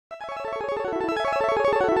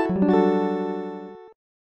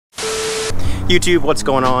YouTube, what's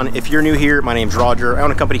going on? If you're new here, my name's Roger. I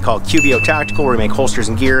own a company called QVO Tactical where we make holsters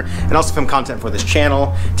and gear and also film content for this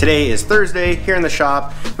channel. Today is Thursday here in the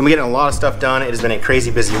shop. We've been getting a lot of stuff done. It has been a crazy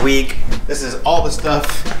busy week. This is all the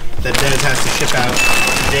stuff that Des has to ship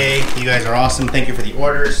out today. You guys are awesome. Thank you for the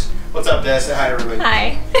orders. What's up, Des? Say hi to everybody.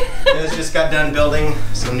 Hi. Des just got done building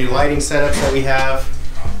some new lighting setups that we have.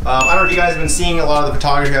 I don't know if you guys have been seeing a lot of the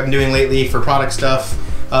photography I've been doing lately for product stuff.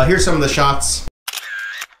 Here's some of the shots.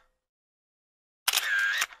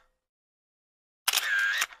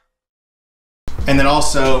 And then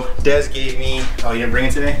also, Des gave me, oh, you didn't bring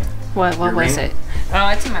it today? What was it? Oh,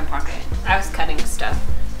 it's in my pocket. I was cutting stuff.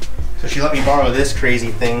 So she let me borrow this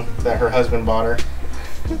crazy thing that her husband bought her.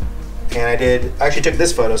 And I actually took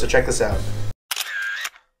this photo, so check this out.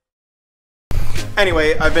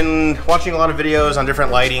 Anyway, I've been watching a lot of videos on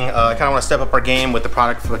different lighting. I kind of want to step up our game with the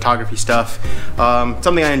product photography stuff.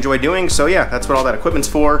 Something I enjoy doing, so yeah, that's what all that equipment's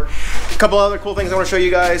for. A couple other cool things I want to show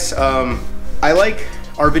you guys. I like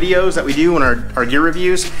our videos that we do and our gear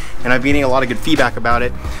reviews, and I've been getting a lot of good feedback about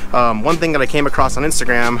it. One thing that I came across on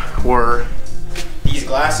Instagram were these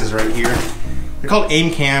glasses right here. They're called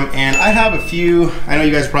Aim Cam, and I have a few. I know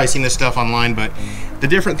you guys have probably seen this stuff online, but the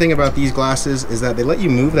different thing about these glasses is that they let you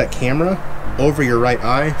move that camera over your right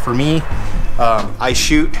eye. For me, I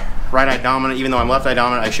shoot right eye dominant, even though I'm left eye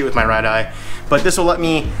dominant, I shoot with my right eye. But this will let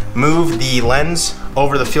me move the lens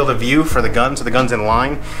over the field of view for the gun, so the gun's in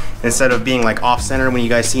line, instead of being like off center when you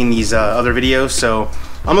guys seen these other videos. So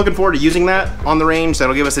I'm looking forward to using that on the range.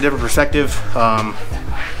 That'll give us a different perspective.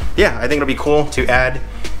 Yeah, I think it'll be cool to add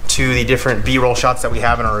to the different B-roll shots that we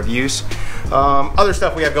have in our reviews. Other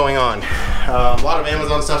stuff we have going on. A lot of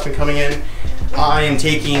Amazon stuff's been coming in. I am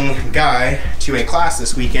taking Guy to a class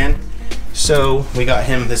this weekend. So we got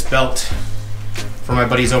him this belt from my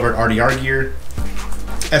buddies over at RDR Gear.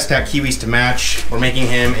 S-Tac Kiwis to match. We're making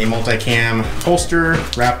him a multicam holster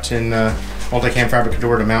wrapped in multicam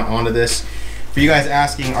fabricator to mount onto this. For you guys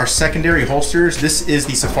asking, our secondary holsters, this is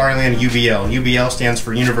the Safariland UBL. UBL stands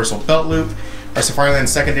for Universal Belt Loop. Our Safariland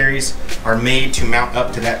secondaries are made to mount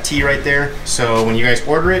up to that T right there. So when you guys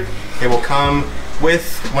order it, it will come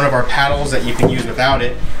with one of our paddles that you can use without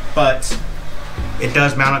it, but it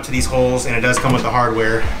does mount up to these holes and it does come with the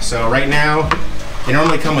hardware. So right now, they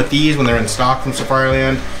normally come with these when they're in stock from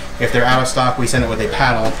Safariland. If they're out of stock, we send it with a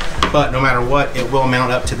paddle. But no matter what, it will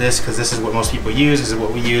mount up to this because this is what most people use, this is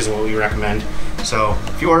what we use and what we recommend. So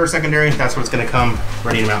if you order secondary, that's what it's gonna come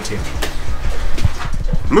ready to mount to.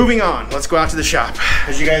 Moving on, let's go out to the shop.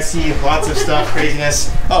 As you guys see, lots of stuff,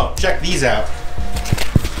 craziness. Oh, check these out.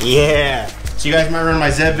 Yeah. So you guys remember in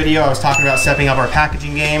my Zeb video, I was talking about stepping up our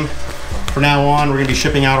packaging game. From now on, we're gonna be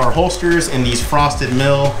shipping out our holsters in these frosted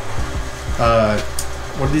mill,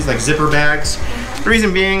 what are these, like zipper bags? The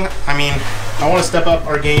reason being, I mean, I wanna step up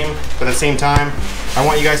our game, but at the same time, I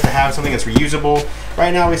want you guys to have something that's reusable.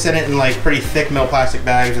 Right now, we send it in like pretty thick mill plastic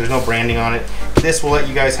bags. There's no branding on it. This will let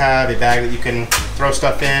you guys have a bag that you can throw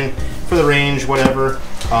stuff in for the range, whatever.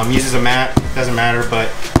 Uses a mat, doesn't matter, but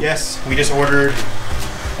yes, we just ordered,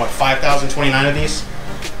 what, 5,029 of these?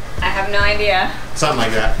 I have no idea. Something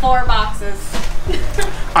like that. 4 boxes.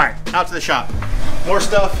 All right, out to the shop. More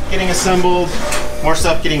stuff getting assembled, more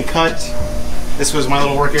stuff getting cut. This was my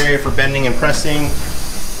little work area for bending and pressing.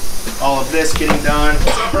 All of this getting done.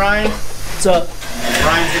 What's up, Brian? What's up?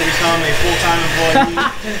 Brian's gonna become a full-time employee.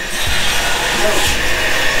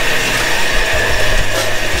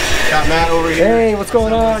 Got Matt over here. Hey, what's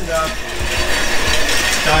going on? Guy,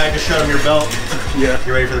 I just showed him your belt. Yeah.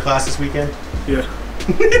 You ready for the class this weekend? Yeah.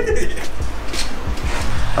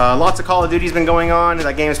 Lots of Call of Duty's been going on.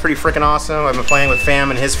 That game is pretty freaking awesome. I've been playing with Fam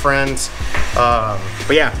and his friends. But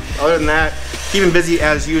yeah, other than that, keeping busy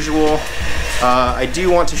as usual. I do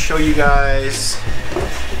want to show you guys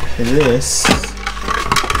this.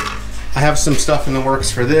 I have some stuff in the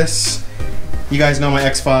works for this. You guys know my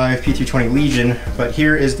X5 P320 Legion, but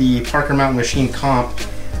here is the Parker Mountain Machine comp.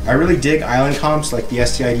 I really dig island comps like the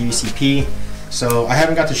STI DVCP. So I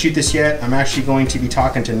haven't got to shoot this yet. I'm actually going to be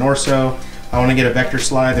talking to Norso. I want to get a vector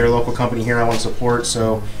slide. They're a local company here I want to support,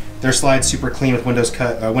 so their slide's super clean with window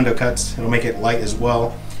cuts. It'll make it light as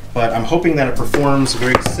well. But I'm hoping that it performs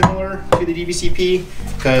very similar to the DVCP,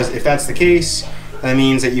 because if that's the case, that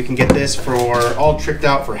means that you can get this for all tricked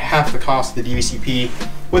out for half the cost of the DVCP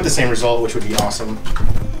with the same result, which would be awesome.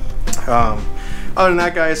 Other than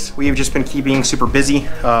that, guys, we've just been keeping super busy.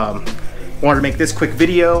 Wanted to make this quick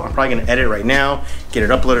video. I'm probably gonna edit it right now, get it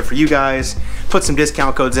uploaded for you guys, put some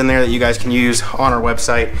discount codes in there that you guys can use on our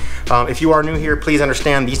website. If you are new here, please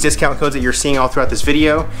understand these discount codes that you're seeing all throughout this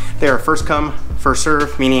video, they are first come, first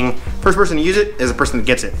serve, meaning first person to use it is the person that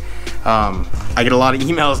gets it. I get a lot of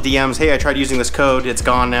emails, DMs, hey, I tried using this code, it's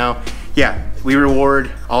gone now. Yeah, we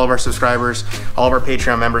reward all of our subscribers, all of our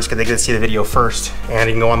Patreon members, because they get to see the video first, and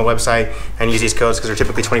you can go on the website and use these codes because they're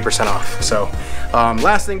typically 20% off. So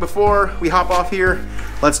last thing before we hop off here,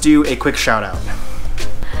 let's do a quick shout out.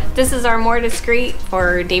 This is our more discreet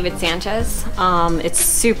for David Sanchez. It's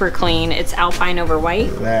super clean. It's Alpine over white.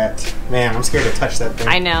 Look at that. Man, I'm scared to touch that thing.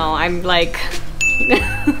 I know, I'm like...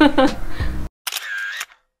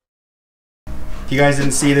 If you guys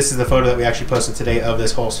didn't see, this is the photo that we actually posted today of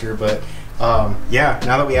this holster, but yeah,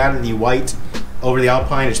 now that we added the white over the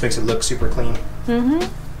Alpine, it just makes it look super clean.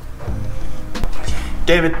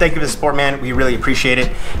 David, thank you for the support, man. We really appreciate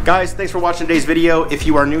it. Guys, thanks for watching today's video. If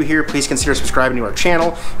you are new here, please consider subscribing to our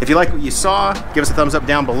channel. If you like what you saw, give us a thumbs up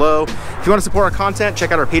down below. If you want to support our content,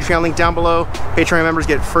 check out our Patreon link down below. Patreon members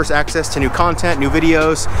get first access to new content, new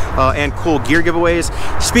videos, and cool gear giveaways.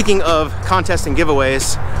 Speaking of contests and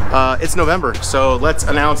giveaways, it's November, so let's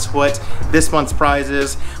announce what this month's prize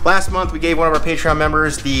is. Last month, we gave one of our Patreon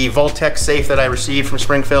members the Vault-Tec safe that I received from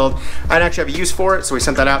Springfield. I didn't actually have a use for it, so we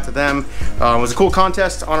sent that out to them. It was a cool contest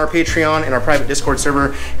on our Patreon and our private Discord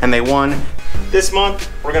server, and they won. This month,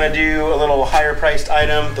 we're gonna do a little higher priced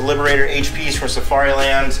item, the Liberator HPs from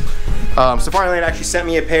Safariland. Safariland actually sent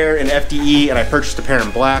me a pair in FDE, and I purchased a pair in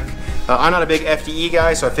black. I'm not a big FDE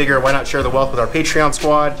guy, so I figure why not share the wealth with our Patreon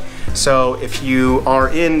squad. So if you are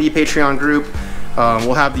in the Patreon group,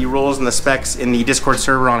 we'll have the rules and the specs in the Discord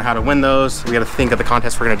server on how to win those. We got to think of the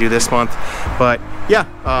contest we're gonna do this month. But yeah,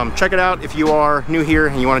 check it out if you are new here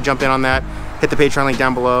and you want to jump in on that. Hit the Patreon link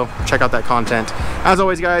down below. Check out that content. As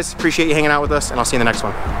always, guys, appreciate you hanging out with us, and I'll see you in the next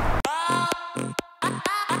one.